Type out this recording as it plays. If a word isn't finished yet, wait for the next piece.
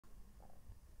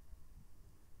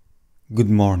Good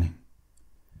morning.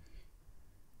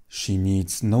 She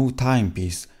needs no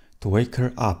timepiece to wake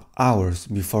her up hours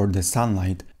before the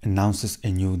sunlight announces a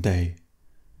new day.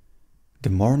 The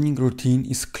morning routine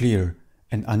is clear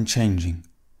and unchanging.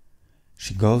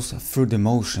 She goes through the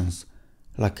motions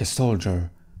like a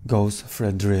soldier goes through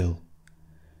a drill.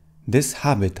 This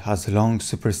habit has long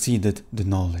superseded the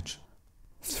knowledge.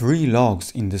 3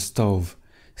 logs in the stove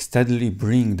steadily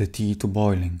bring the tea to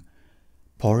boiling.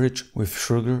 Porridge with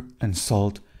sugar and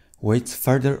salt waits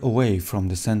further away from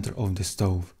the center of the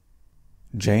stove.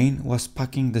 Jane was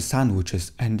packing the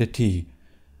sandwiches and the tea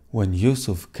when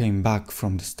Yusuf came back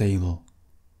from the stable.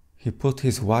 He put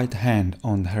his white hand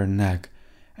on her neck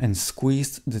and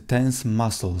squeezed the tense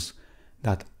muscles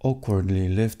that awkwardly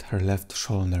lift her left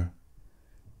shoulder.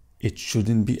 "It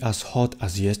shouldn't be as hot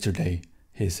as yesterday,"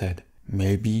 he said.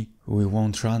 "Maybe we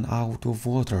won't run out of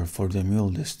water for the meal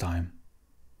this time."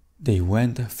 They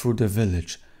went through the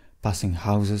village, passing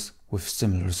houses with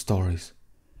similar stories.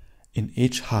 In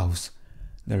each house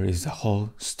there is a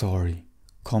whole story,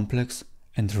 complex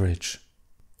and rich.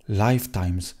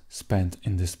 Lifetimes spent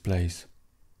in this place,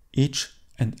 each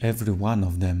and every one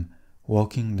of them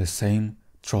walking the same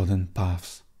trodden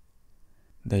paths.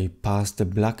 They pass the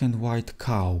black and white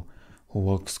cow who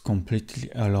walks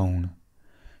completely alone.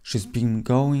 She's been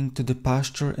going to the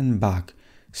pasture and back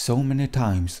so many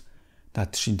times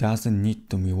that she doesn't need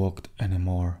to be walked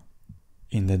anymore.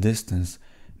 In the distance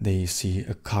they see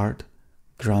a cart,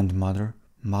 grandmother,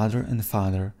 mother and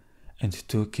father, and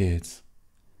 2 kids.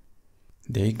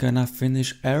 "They gonna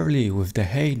finish early with the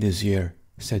hay this year,"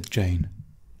 said Jane.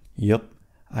 "Yup,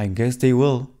 I guess they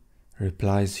will,"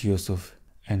 replies Yusuf,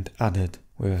 and added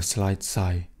with a slight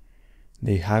sigh,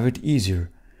 "They have it easier.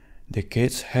 The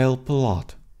kids help a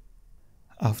lot."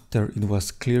 After it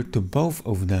was clear to both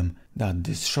of them that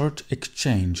this short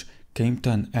exchange came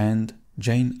to an end,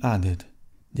 Jane added,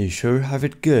 "They sure have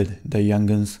it good, the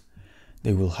young'uns.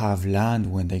 They will have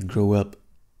land when they grow up."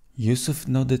 Yusuf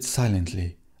nodded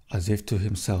silently, as if to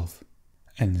himself.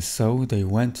 And so they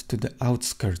went to the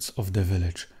outskirts of the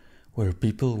village, where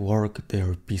people work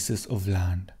their pieces of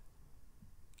land.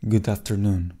 Good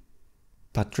afternoon.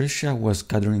 Patricia was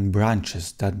gathering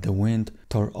branches that the wind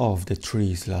tore off the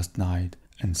trees last night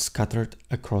and scattered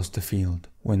across the field,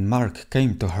 when Mark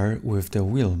came to her with the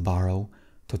wheelbarrow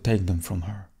to take them from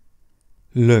her.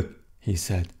 "Look," he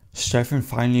said, "Stefan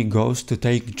finally goes to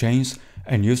take Jane's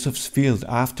and Yusuf's field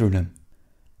after them."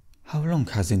 "How long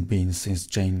has it been since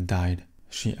Jane died?"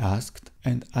 she asked,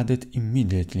 and added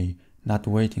immediately, not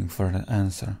waiting for an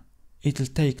answer, "It'll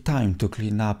take time to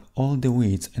clean up all the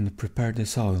weeds and prepare the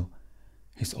soil.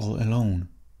 He's all alone."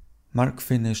 Mark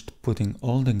finished putting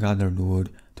all the gathered wood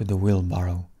to the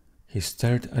wheelbarrow. He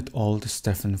stared at old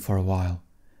Stefan for a while,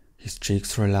 his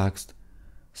cheeks relaxed,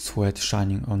 sweat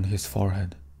shining on his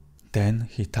forehead. Then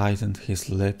he tightened his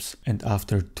lips and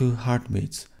after 2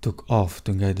 heartbeats took off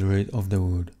to get rid of the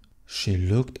wood. She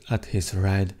looked at his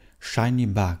red, shiny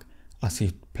back as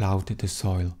he plowed the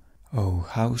soil. Oh,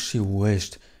 how she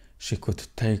wished she could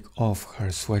take off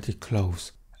her sweaty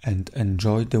clothes and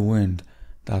enjoy the wind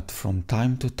that from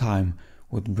time to time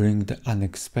would bring the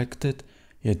unexpected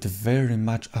yet very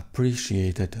much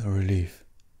appreciated relief.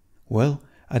 Well,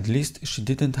 at least she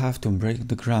didn't have to break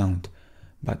the ground,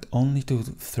 but only to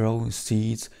throw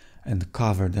seeds and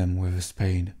cover them with a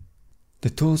spade.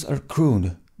 The tools are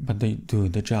crude, but they do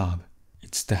the job.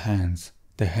 It's the hands.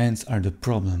 The hands are the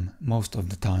problem most of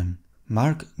the time.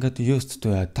 Mark got used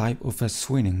to a type of a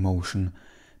swinging motion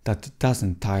that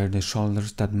doesn't tire the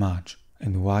shoulders that much,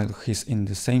 and while he's in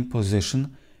the same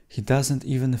position, he doesn't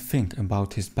even think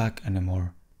about his back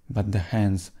anymore. But the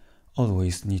hands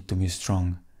always need to be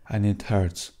strong, and it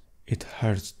hurts. It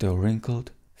hurts the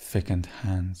wrinkled, thickened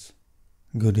hands.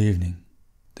 Good evening.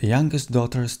 The youngest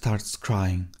daughter starts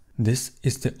crying. This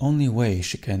is the only way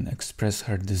she can express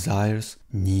her desires,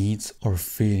 needs, or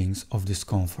feelings of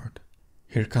discomfort.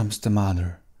 Here comes the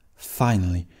mother.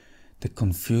 Finally, the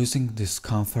confusing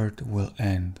discomfort will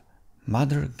end.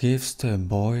 Mother gives to a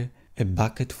boy a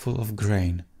bucket full of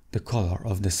grain, the color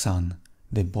of the sun.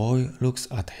 The boy looks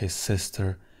at his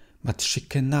sister, but she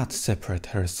cannot separate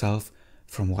herself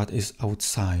from what is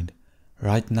outside.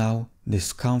 Right now,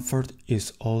 discomfort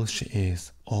is all she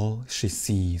is, all she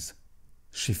sees.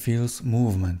 She feels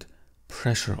movement,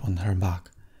 pressure on her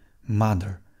back.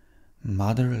 Mother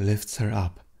lifts her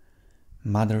up.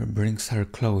 Mother brings her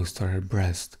close to her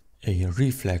breast. A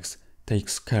reflex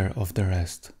takes care of the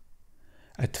rest.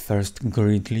 At first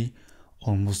greedily,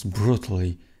 almost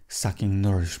brutally, sucking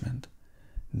nourishment.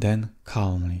 Then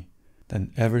calmly.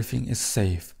 Then everything is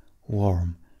safe,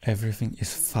 warm, everything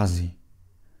is fuzzy.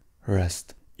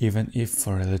 Rest. even if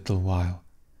for a little while.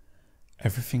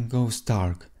 Everything goes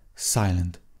dark,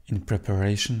 silent, in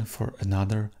preparation for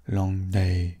another long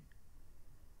day.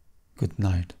 Good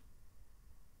night.